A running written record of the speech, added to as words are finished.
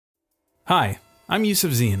Hi, I'm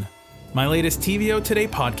Yusuf Zine. My latest TVO Today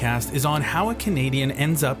podcast is on how a Canadian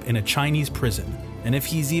ends up in a Chinese prison, and if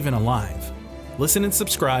he's even alive. Listen and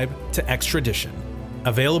subscribe to Extradition.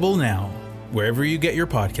 Available now, wherever you get your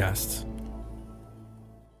podcasts.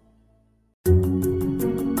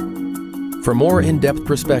 For more in-depth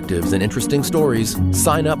perspectives and interesting stories,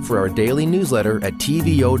 sign up for our daily newsletter at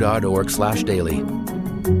tvo.org/daily.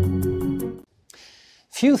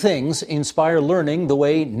 Few things inspire learning the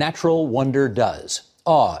way natural wonder does.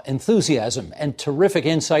 Awe, enthusiasm, and terrific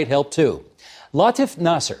insight help too. Latif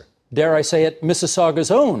Nasser, dare I say it,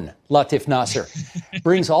 Mississauga's own Latif Nasser,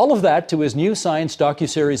 brings all of that to his new science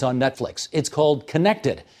docuseries on Netflix. It's called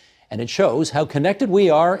Connected, and it shows how connected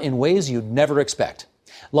we are in ways you'd never expect.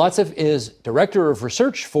 Latif is Director of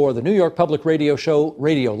Research for the New York Public Radio show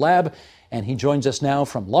Radio Lab, and he joins us now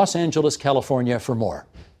from Los Angeles, California for more.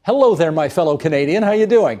 Hello there, my fellow Canadian. How you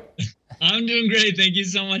doing? I'm doing great. Thank you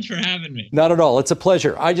so much for having me. Not at all. It's a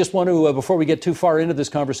pleasure. I just want to, before we get too far into this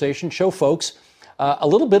conversation, show folks a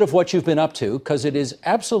little bit of what you've been up to, because it is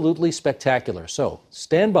absolutely spectacular. So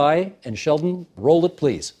stand by, and Sheldon, roll it,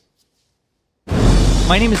 please.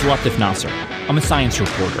 My name is Latif Nasser. I'm a science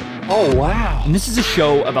reporter. Oh, wow. And this is a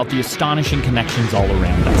show about the astonishing connections all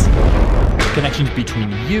around us. Connections between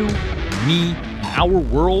you, me, and our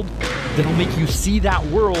world that'll make you see that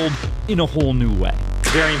world in a whole new way.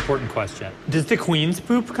 Very important question. Does the Queen's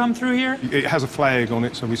poop come through here? It has a flag on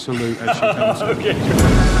it, so we salute as she comes. Okay.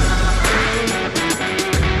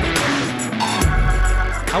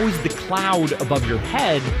 How is the cloud above your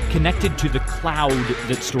head connected to the cloud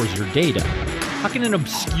that stores your data? How can an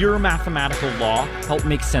obscure mathematical law help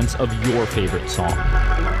make sense of your favorite song?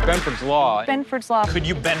 Benford's Law. Benford's Law. Could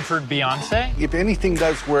you Benford Beyonce? If anything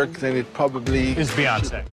does work, then it probably Is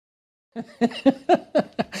Beyonce.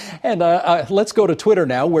 And let's go to Twitter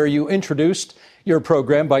now, where you introduced your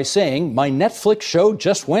program by saying, my Netflix show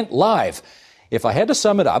just went live. If I had to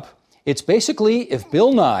sum it up, it's basically if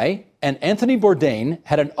Bill Nye and Anthony Bourdain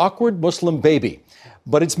had an awkward Muslim baby.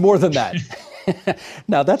 But it's more than that.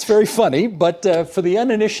 Now, that's very funny, but for the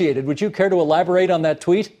uninitiated, would you care to elaborate on that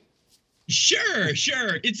tweet? Sure.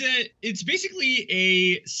 It's basically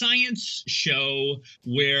a science show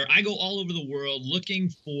where I go all over the world looking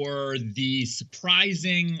for the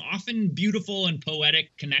surprising, often beautiful and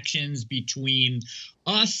poetic connections between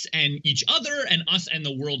us and each other and us and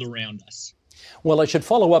the world around us. Well, I should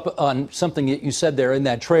follow up on something that you said there in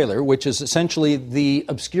that trailer, which is essentially the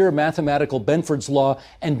obscure mathematical Benford's Law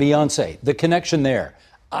and Beyonce, the connection there.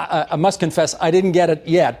 I must confess, I didn't get it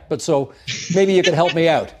yet, but so maybe you could help me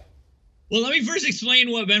out. Well, let me first explain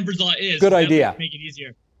what Benford's Law is. Good idea. Make it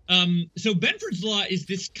easier. So Benford's Law is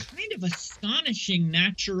this kind of astonishing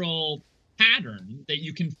natural pattern that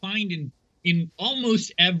you can find in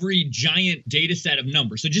almost every giant data set of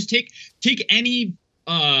numbers. So just take any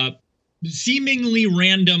seemingly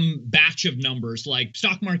random batch of numbers like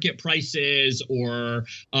stock market prices or,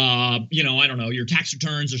 I don't know, your tax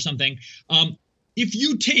returns or something. If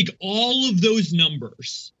you take all of those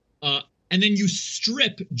numbers and then you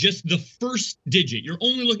strip just the first digit, you're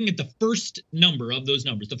only looking at the first number of those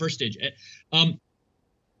numbers, the first digit. Now,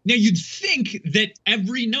 you'd think that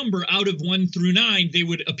every number out of 1 through 9, they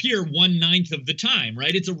would appear 1/9 of the time,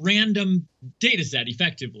 right? It's a random data set,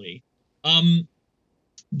 effectively.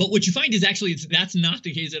 But what you find is actually that's not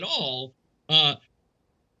the case at all.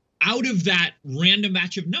 Out of that random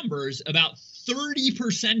batch of numbers, about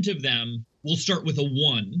 30% of them will start with a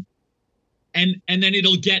 1. And then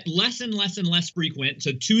it'll get less and less and less frequent.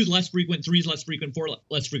 So 2 is less frequent, 3 is less frequent, 4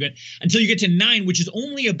 less frequent, until you get to 9, which is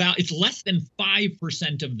only it's less than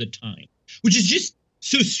 5% of the time, which is just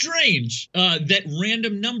so strange that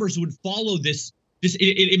random numbers would follow this.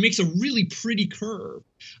 It makes a really pretty curve.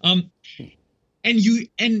 And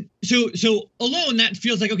so alone, that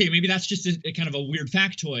feels like, okay, maybe that's just a kind of a weird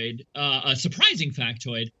factoid, a surprising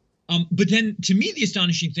factoid. But then to me, the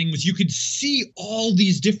astonishing thing was you could see all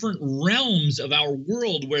these different realms of our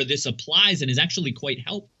world where this applies and is actually quite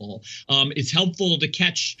helpful. It's helpful to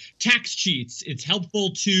catch tax cheats. It's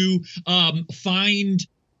helpful to find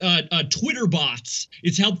Twitter bots.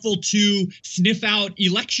 It's helpful to sniff out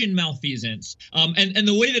election malfeasance. And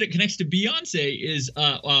the way that it connects to Beyonce is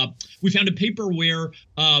we found a paper where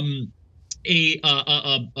a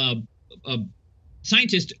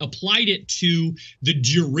scientist applied it to the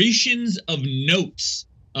durations of notes.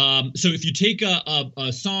 So if you take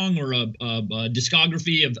a song or a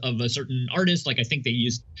discography of a certain artist, like I think they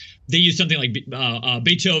used something like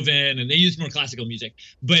Beethoven, and they used more classical music,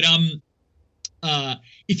 but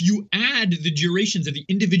if you add the durations of the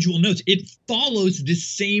individual notes, it follows this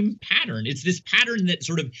same pattern. It's this pattern that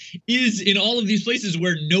sort of is in all of these places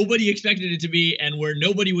where nobody expected it to be and where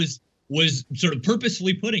nobody was sort of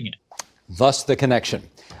purposefully putting it. Thus the connection.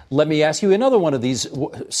 Let me ask you another one of these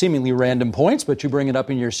seemingly random points, but you bring it up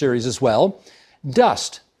in your series as well.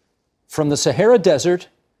 Dust from the Sahara Desert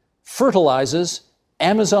fertilizes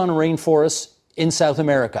Amazon rainforests in South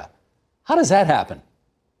America. How does that happen?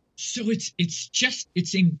 So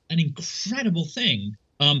it's an incredible thing.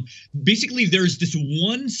 Basically, there's this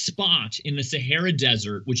one spot in the Sahara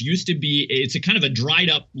Desert, which used to be, it's a kind of a dried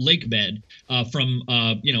up lake bed from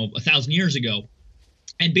 1,000 years ago.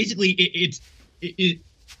 And basically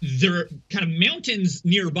there are kind of mountains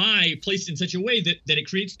nearby placed in such a way that it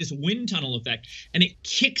creates this wind tunnel effect, and it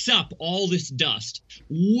kicks up all this dust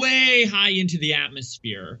way high into the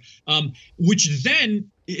atmosphere, which then,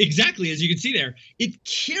 exactly as you can see there, it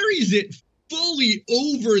carries it fully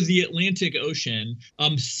over the Atlantic Ocean.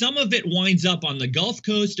 Some of it winds up on the Gulf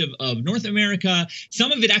Coast of North America.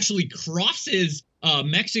 Some of it actually crosses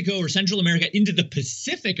Mexico or Central America into the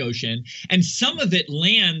Pacific Ocean, and some of it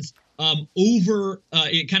lands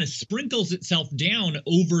it kind of sprinkles itself down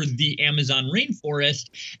over the Amazon rainforest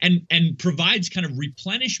and provides kind of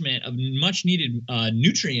replenishment of much needed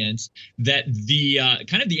nutrients that the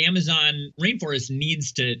Amazon rainforest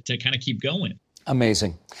needs to kind of keep going.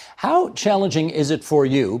 Amazing. How challenging is it for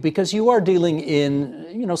you, because you are dealing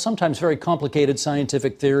in, sometimes very complicated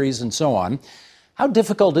scientific theories and so on. How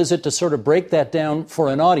difficult is it to sort of break that down for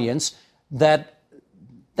an audience that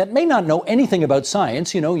may not know anything about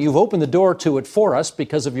science? You've opened the door to it for us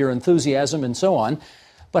because of your enthusiasm and so on.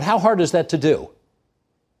 But how hard is that to do?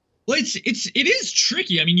 Well, it is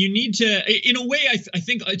tricky. I mean, you need to, in a way, I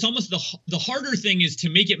think it's almost the harder thing is to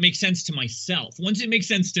make it make sense to myself. Once it makes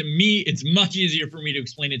sense to me, it's much easier for me to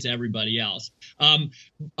explain it to everybody else.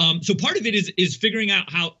 So part of it is figuring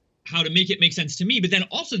out how to make it make sense to me. But then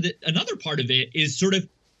also another part of it is sort of,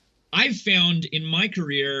 I've found in my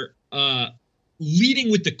career,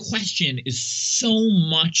 leading with the question is so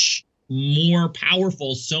much more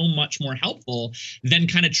powerful, so much more helpful than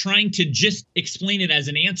kind of trying to just explain it as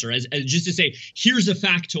an answer, as just to say, here's a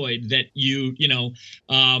factoid that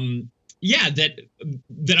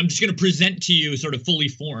that I'm just going to present to you sort of fully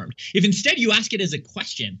formed. If instead you ask it as a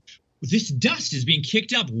question, this dust is being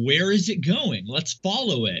kicked up. Where is it going? Let's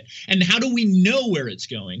follow it. And how do we know where it's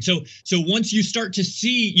going? So once you start to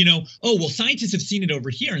see, scientists have seen it over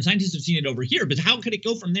here and scientists have seen it over here, but how could it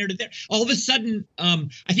go from there to there? All of a sudden,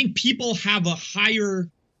 I think people have a higher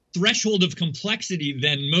threshold of complexity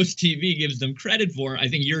than most TV gives them credit for. I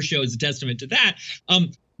think your show is a testament to that.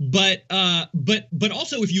 But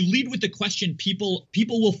also, if you lead with the question, people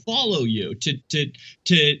will follow you to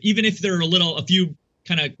even if there are a few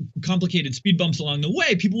kind of complicated speed bumps along the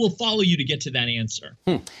way, people will follow you to get to that answer.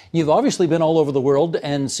 You've obviously been all over the world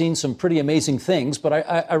and seen some pretty amazing things, but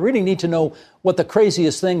I really need to know what the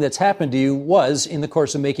craziest thing that's happened to you was in the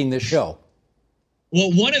course of making this show.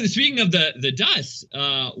 Well, speaking of the dust,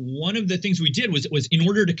 one of the things we did was in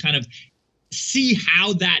order to kind of see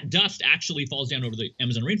how that dust actually falls down over the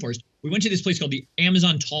Amazon rainforest, we went to this place called the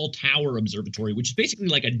Amazon Tall Tower Observatory, which is basically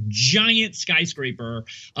like a giant skyscraper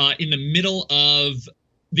in the middle of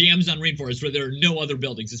the Amazon rainforest where there are no other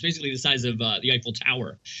buildings. It's basically the size of the Eiffel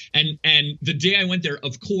Tower. And the day I went there,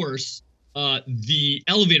 of course, the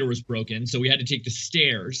elevator was broken, so we had to take the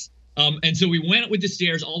stairs. And so we went with the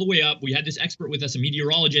stairs all the way up. We had this expert with us, a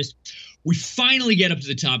meteorologist. We finally get up to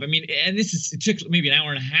the top. I mean, and it took maybe an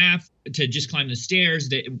hour and a half to just climb the stairs.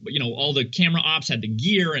 All the camera ops had the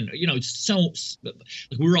gear, and it's so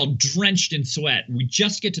we were all drenched in sweat. We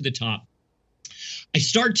just get to the top. I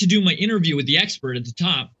start to do my interview with the expert at the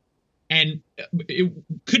top, and it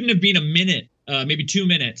couldn't have been a minute, maybe 2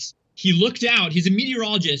 minutes. He looked out. He's a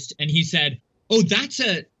meteorologist, and he said, "Oh, that's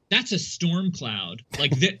a storm cloud.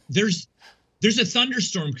 Like there's a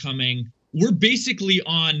thunderstorm coming. We're basically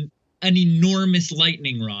on an enormous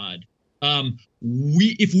lightning rod.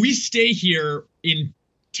 If we stay here in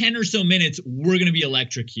 10 or so minutes, we're going to be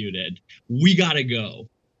electrocuted. We got to go."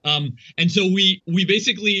 And so we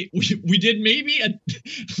basically did maybe a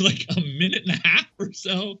minute and a half or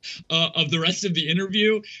so of the rest of the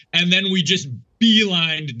interview, and then we just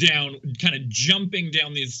beelined down, kind of jumping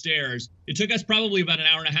down these stairs. It took us probably about an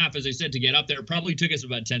hour and a half, as I said, to get up there. It probably took us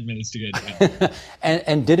about 10 minutes to get down.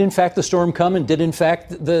 and did in fact the storm come, and did in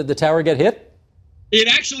fact the tower get hit? It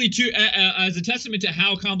actually, as a testament to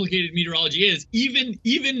how complicated meteorology is, even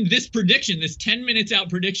this prediction, this 10 minutes out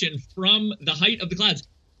prediction from the height of the clouds,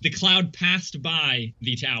 the cloud passed by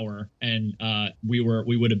the tower, and we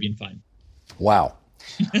would have been fine. Wow.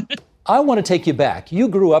 I want to take you back. You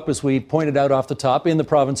grew up, as we pointed out off the top, in the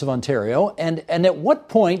province of Ontario. And at what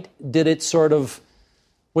point did it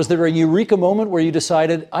was there a eureka moment where you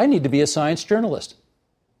decided, I need to be a science journalist?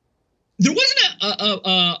 There wasn't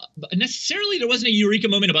necessarily there wasn't a eureka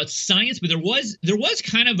moment about science, but there was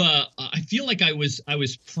kind of I feel like I was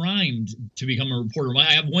primed to become a reporter.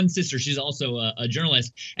 I have one sister; she's also a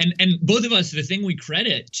journalist, and both of us, the thing we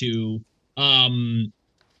credit to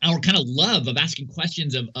our kind of love of asking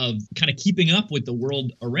questions of kind of keeping up with the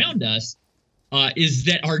world around us is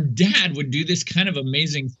that our dad would do this kind of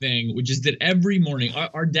amazing thing, which is that every morning,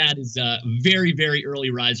 our dad is a very, very early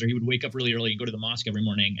riser. He would wake up really early and go to the mosque every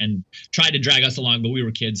morning and try to drag us along. But we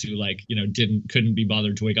were kids who couldn't be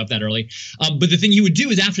bothered to wake up that early. But the thing he would do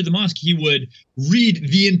is after the mosque, he would read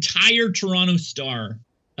the entire Toronto Star.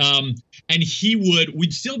 And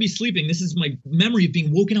we'd still be sleeping. This is my memory of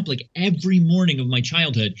being woken up like every morning of my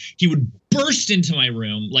childhood. He would burst into my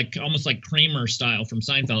room, like almost like Kramer style from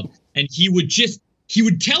Seinfeld. And he would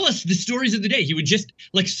tell us the stories of the day. He would just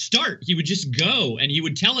he would just go and he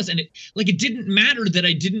would tell us. And it didn't matter that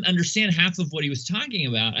I didn't understand half of what he was talking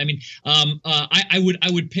about. I mean, I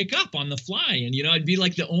would pick up on the fly, and, I'd be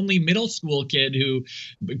like the only middle school kid who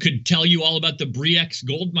could tell you all about the Bre-X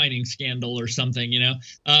gold mining scandal or something,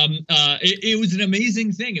 it was an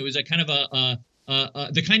amazing thing. It was a kind of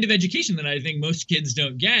the kind of education that I think most kids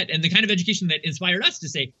don't get, and the kind of education that inspired us to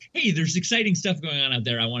say, hey, there's exciting stuff going on out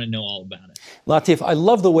there. I want to know all about it. Latif, I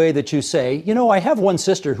love the way that you say, I have one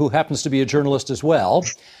sister who happens to be a journalist as well,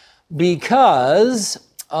 because,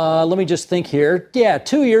 let me just think here. Yeah,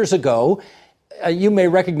 2 years ago, you may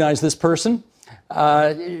recognize this person.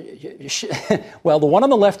 Well, the one on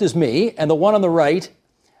the left is me, and the one on the right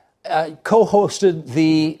co-hosted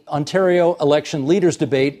the Ontario election leaders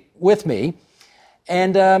debate with me.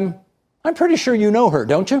 And I'm pretty sure you know her,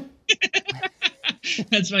 don't you?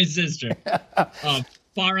 That's my sister,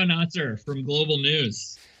 Farah Nasser from Global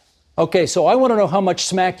News. Okay, so I want to know how much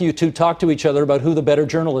smack you two talk to each other about who the better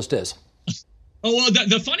journalist is. Oh, well,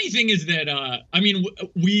 the funny thing is that, I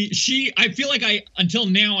feel like until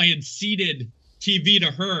now, I had ceded TV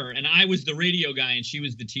to her, and I was the radio guy, and she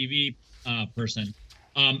was the TV person.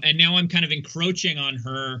 And now I'm kind of encroaching on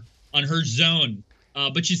her zone.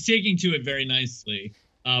 But she's taking to it very nicely.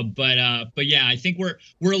 But yeah, I think we're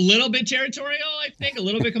a little bit territorial. I think a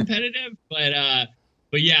little bit competitive.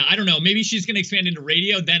 But yeah, I don't know. Maybe she's going to expand into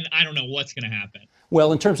radio. Then I don't know what's going to happen.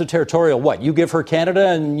 Well, in terms of territorial, what? You give her Canada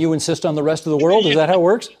and you insist on the rest of the world? Is that how it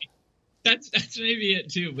works? That's maybe it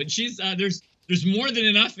too. But she's there's more than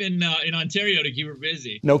enough in Ontario to keep her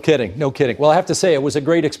busy. No kidding. Well, I have to say it was a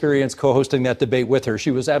great experience co-hosting that debate with her.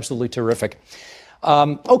 She was absolutely terrific.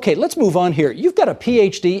 Okay, let's move on here. You've got a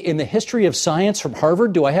PhD in the history of science from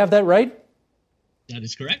Harvard. Do I have that right? That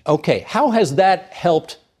is correct. Okay, how has that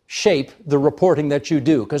helped shape the reporting that you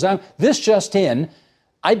do? Because this just in,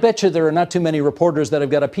 I bet you there are not too many reporters that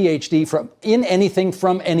have got a PhD in anything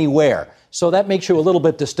from anywhere. So that makes you a little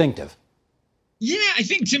bit distinctive. Yeah, I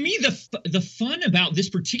think to me the fun about this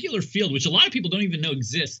particular field, which a lot of people don't even know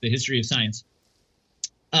exists, the history of science,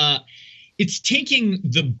 it's taking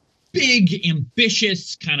the big,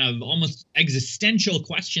 ambitious, kind of almost existential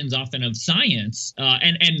questions often of science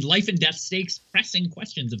and life and death stakes, pressing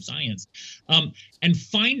questions of science, and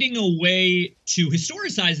finding a way to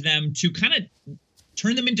historicize them, to kind of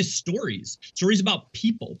turn them into stories about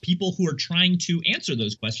people who are trying to answer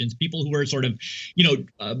those questions, people who are sort of,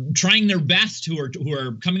 trying their best, who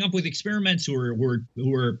are coming up with experiments, who are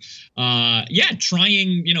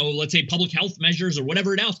trying, let's say public health measures or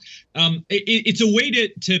whatever else. It's a way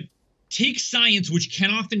to take science, which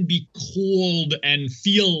can often be cold and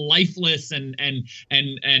feel lifeless and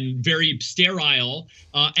very sterile,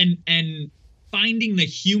 and finding the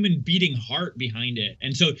human beating heart behind it.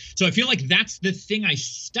 And so I feel like that's the thing I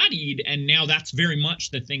studied, and now that's very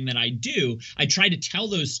much the thing that I do. I try to tell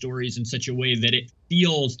those stories in such a way that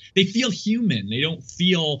they feel human. They don't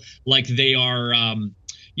feel like they are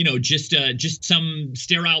just some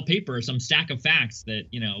sterile paper, some stack of facts that,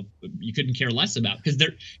 you couldn't care less about,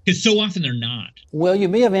 because so often they're not. Well, you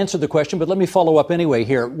may have answered the question, but let me follow up anyway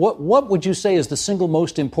here. What would you say is the single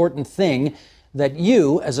most important thing that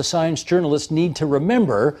you, as a science journalist, need to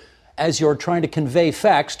remember as you're trying to convey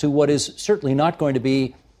facts to what is certainly not going to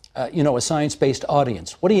be, a science-based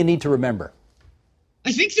audience? What do you need to remember?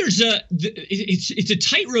 I think it's a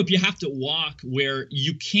tightrope you have to walk, where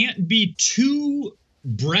you can't be too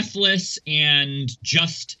breathless and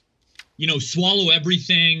just, swallow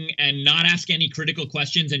everything and not ask any critical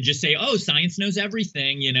questions and just say, oh, science knows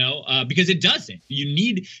everything, because it doesn't. You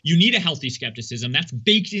need a healthy skepticism. That's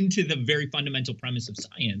baked into the very fundamental premise of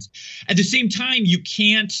science. At the same time, you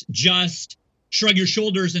can't just shrug your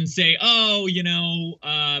shoulders and say, oh,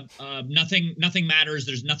 nothing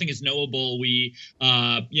matters. Nothing is knowable. We,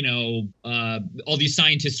 all these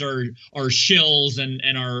scientists are shills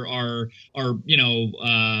and are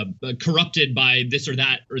corrupted by this or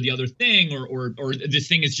that or the other thing, or this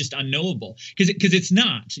thing is just unknowable, because it's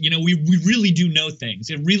not. We really do know things.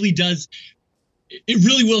 It really does. It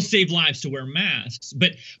really will save lives to wear masks.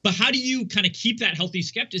 But how do you kind of keep that healthy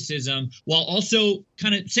skepticism while also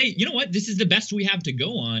kind of say, you know what, this is the best we have to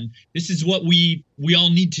go on. This is what we all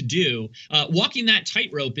need to do. Walking that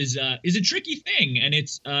tightrope is a tricky thing. And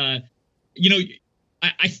it's, I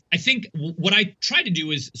think what I try to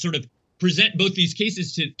do is sort of present both these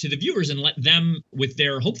cases to the viewers and let them, with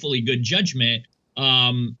their hopefully good judgment,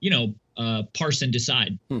 parse and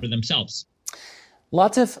decide for themselves.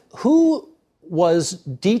 Latif, who was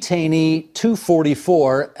detainee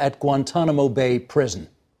 244 at Guantanamo Bay Prison?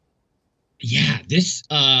 Yeah, this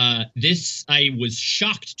I was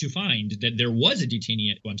shocked to find that there was a detainee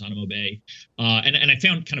at Guantanamo Bay, and I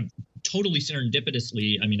found kind of totally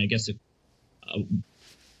serendipitously, I mean, I guess if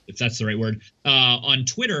that's the right word, on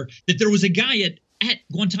Twitter, that there was a guy at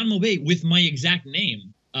Guantanamo Bay with my exact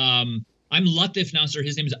name. I'm Latif Nasser.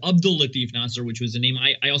 His name is Abdul Latif Nasser, which was a name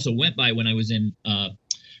I also went by when I was in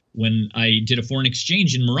when I did a foreign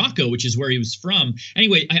exchange in Morocco, which is where he was from.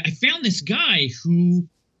 Anyway, I found this guy who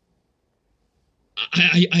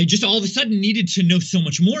I just all of a sudden needed to know so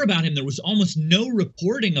much more about him. There was almost no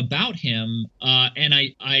reporting about him. And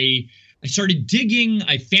I started digging.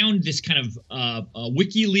 I found this kind of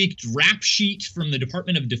WikiLeaks rap sheet from the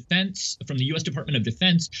Department of Defense, from the U.S. Department of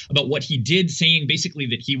Defense, about what he did, saying basically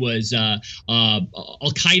that he was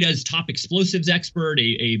Al-Qaeda's top explosives expert,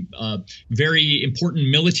 a very important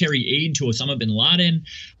military aide to Osama bin Laden.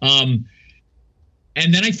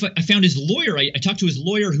 And then I found his lawyer. I talked to his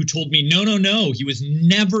lawyer, who told me, no, he was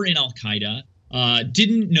never in Al-Qaeda.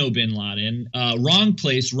 Didn't know bin Laden, wrong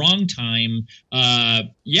place, wrong time.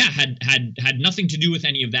 Had nothing to do with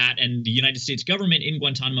any of that. And the United States government in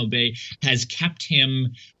Guantanamo Bay has kept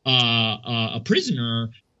him a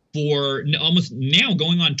prisoner for almost now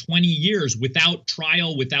going on 20 years without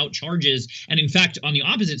trial, without charges. And in fact, on the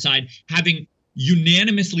opposite side, having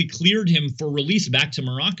unanimously cleared him for release back to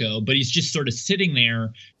Morocco, but he's just sort of sitting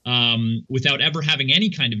there without ever having any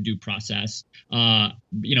kind of due process,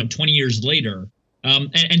 20 years later.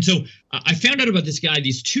 And so I found out about this guy,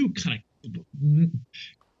 these two kind of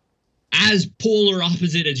as polar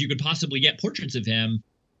opposite as you could possibly get portraits of him.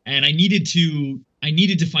 And I needed to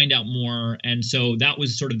find out more. And so that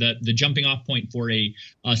was sort of the jumping off point for a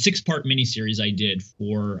 6-part miniseries I did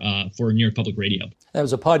for New York Public Radio. That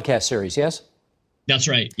was a podcast series, yes? That's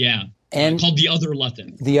right, yeah. And called The Other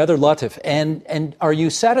Latif. The Other Latif. And are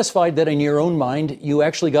you satisfied that in your own mind you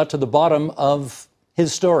actually got to the bottom of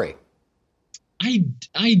his story? I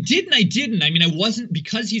did and I didn't. I mean, I wasn't,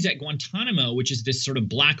 because he's at Guantanamo, which is this sort of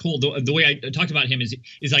black hole. The way I talked about him is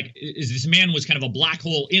this man was kind of a black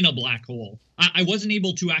hole in a black hole. I wasn't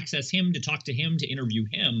able to access him, to talk to him, to interview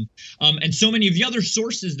him. And so many of the other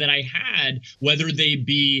sources that I had, whether they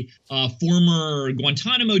be former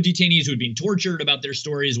Guantanamo detainees who had been tortured about their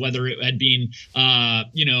stories, whether it had been,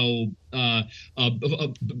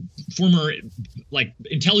 former like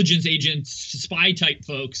intelligence agents, spy type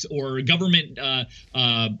folks, or government,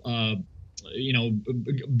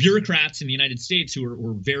 bureaucrats in the United States who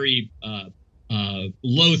were very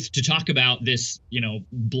loath to talk about this,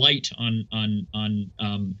 blight on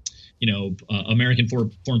American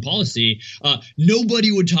foreign policy.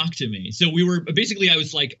 Nobody would talk to me. So we were basically, I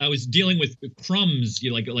was dealing with crumbs,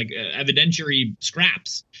 like evidentiary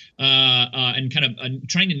scraps, and kind of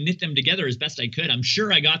trying to knit them together as best I could. I'm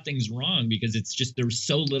sure I got things wrong because it's just, there was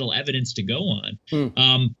so little evidence to go on.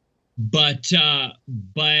 But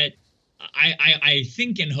I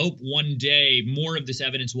think and hope one day more of this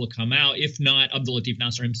evidence will come out. If not, Abdul Latif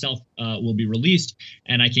Nasser himself will be released,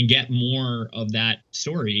 and I can get more of that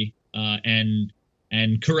story and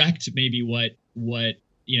correct maybe what the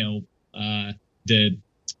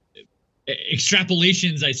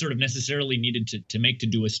extrapolations I sort of necessarily needed to make to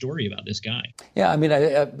do a story about this guy. Yeah, I mean,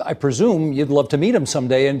 I presume you'd love to meet him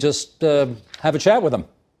someday and just have a chat with him.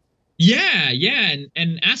 Yeah,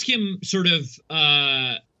 and ask him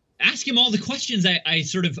ask him all the questions. I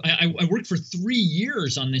worked for 3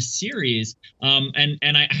 years on this series, and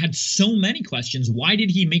I had so many questions. Why did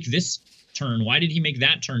he make this turn? Why did he make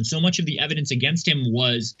that turn? So much of the evidence against him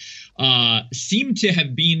seemed to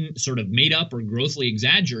have been sort of made up or grossly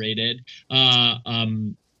exaggerated. While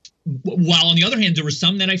on the other hand, there were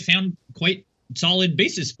some that I found quite solid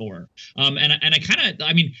basis for. I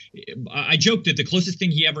joked that the closest thing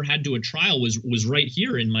he ever had to a trial was right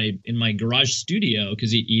here in my garage studio,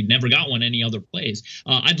 because he never got one any other place.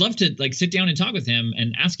 I'd love to sit down and talk with him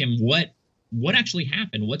and ask him what actually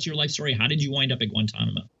happened. What's your life story? How did you wind up at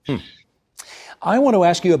Guantanamo? I want to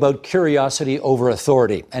ask you about curiosity over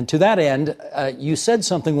authority. And to that end, you said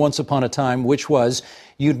something once upon a time, which was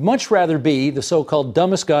you'd much rather be the so-called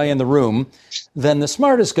dumbest guy in the room than the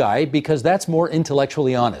smartest guy, because that's more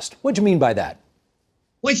intellectually honest. What do you mean by that?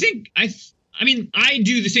 Well, I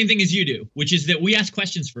do the same thing as you do, which is that we ask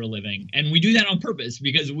questions for a living, and we do that on purpose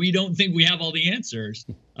because we don't think we have all the answers.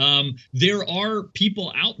 There are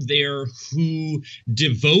people out there who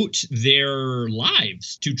devote their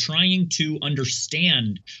lives to trying to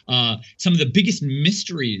understand some of the biggest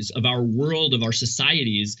mysteries of our world, of our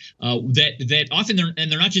societies, that often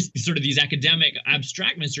they're not just sort of these academic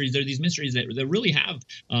abstract mysteries. They're these mysteries that really have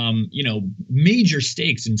major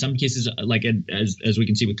stakes, in some cases, like as we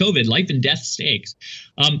can see with COVID, life and death stakes.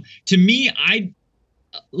 To me,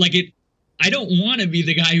 I don't want to be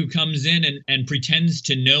the guy who comes in and pretends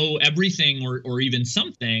to know everything or even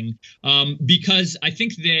something, because I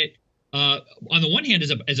think that on the one hand,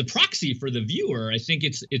 as a proxy for the viewer, I think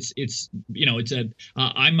I'm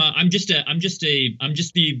just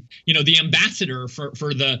the the ambassador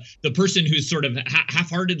for the person who's sort of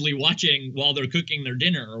half-heartedly watching while they're cooking their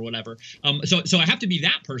dinner or whatever. So I have to be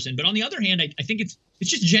that person. But on the other hand, I think it's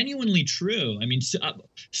just genuinely true. I mean,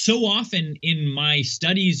 so often in my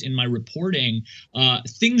studies, in my reporting,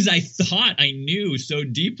 things I thought I knew so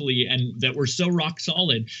deeply and that were so rock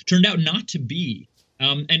solid turned out not to be.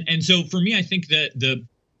 And so for me, I think that the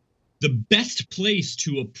best place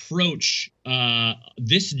to approach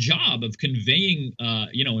this job of conveying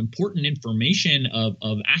important information,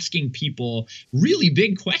 of asking people really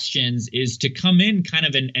big questions, is to come in kind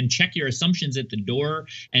of and check your assumptions at the door,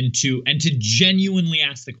 and to genuinely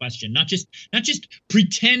ask the question, not just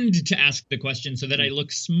pretend to ask the question so that I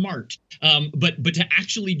look smart, but to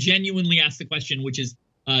actually genuinely ask the question, which is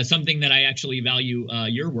something that I actually value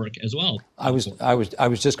your work as well. I was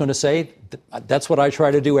just going to say that's what I try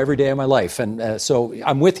to do every day of my life, and so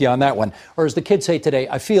I'm with you on that one. Or as the kids say today,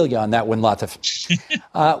 I feel you on that one, Latif.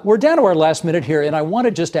 We're down to our last minute here, and I want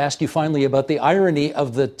to just ask you finally about the irony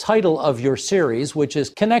of the title of your series, which is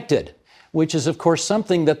Connected, which is, of course,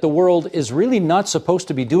 something that the world is really not supposed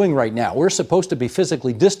to be doing right now. We're supposed to be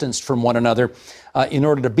physically distanced from one another in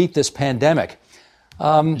order to beat this pandemic.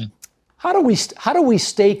 How do we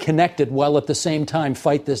stay connected while at the same time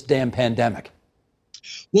fight this damn pandemic?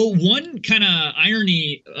 Well, one kind of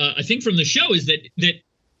irony, I think, from the show is that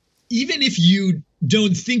even if you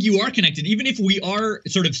don't think you are connected, even if we are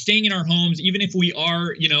sort of staying in our homes, even if we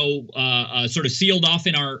are, sort of sealed off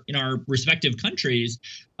in our respective countries,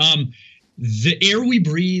 the air we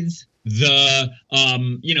breathe, the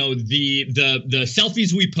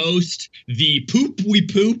selfies we post, the poop we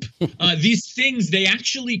poop, these things, they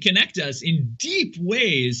actually connect us in deep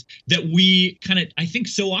ways that we kind of, I think,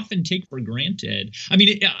 so often take for granted. I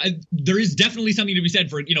mean, there is definitely something to be said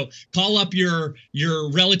for, call up your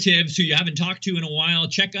relatives who you haven't talked to in a while,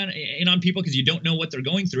 check in on people because you don't know what they're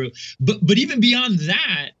going through. But even beyond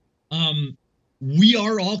that, we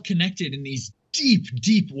are all connected in these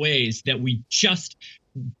deep ways that we just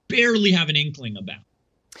barely have an inkling about.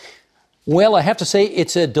 Well, I have to say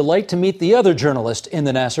it's a delight to meet the other journalist in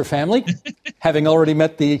the Nasser family, having already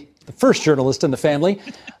met the first journalist in the family.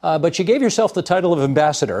 But you gave yourself the title of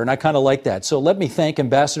ambassador, and I kind of like that. So let me thank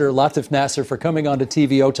Ambassador Latif Nasser for coming on to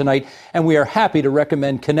TVO tonight. And we are happy to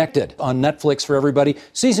recommend Connected on Netflix for everybody.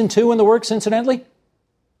 Season 2 in the works, incidentally?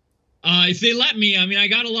 If they let me, I mean, I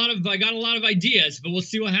got a lot of ideas, but we'll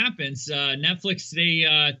see what happens. Netflix,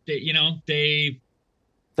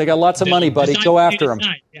 they got lots of money, buddy. Go after them.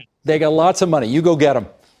 Yeah. They got lots of money. You go get them.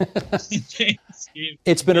 Thanks, Steve.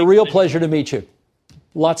 It's been a real pleasure to meet you.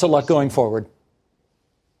 Lots of luck going forward.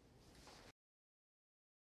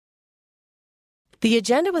 The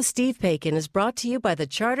Agenda with Steve Paikin is brought to you by the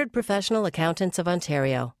Chartered Professional Accountants of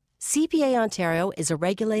Ontario. CPA Ontario is a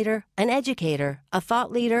regulator, an educator, a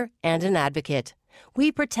thought leader, and an advocate.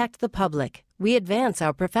 We protect the public. We advance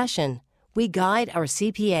our profession. We guide our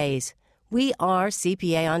CPAs. We are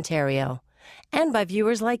CPA Ontario. And by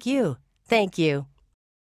viewers like you. Thank you.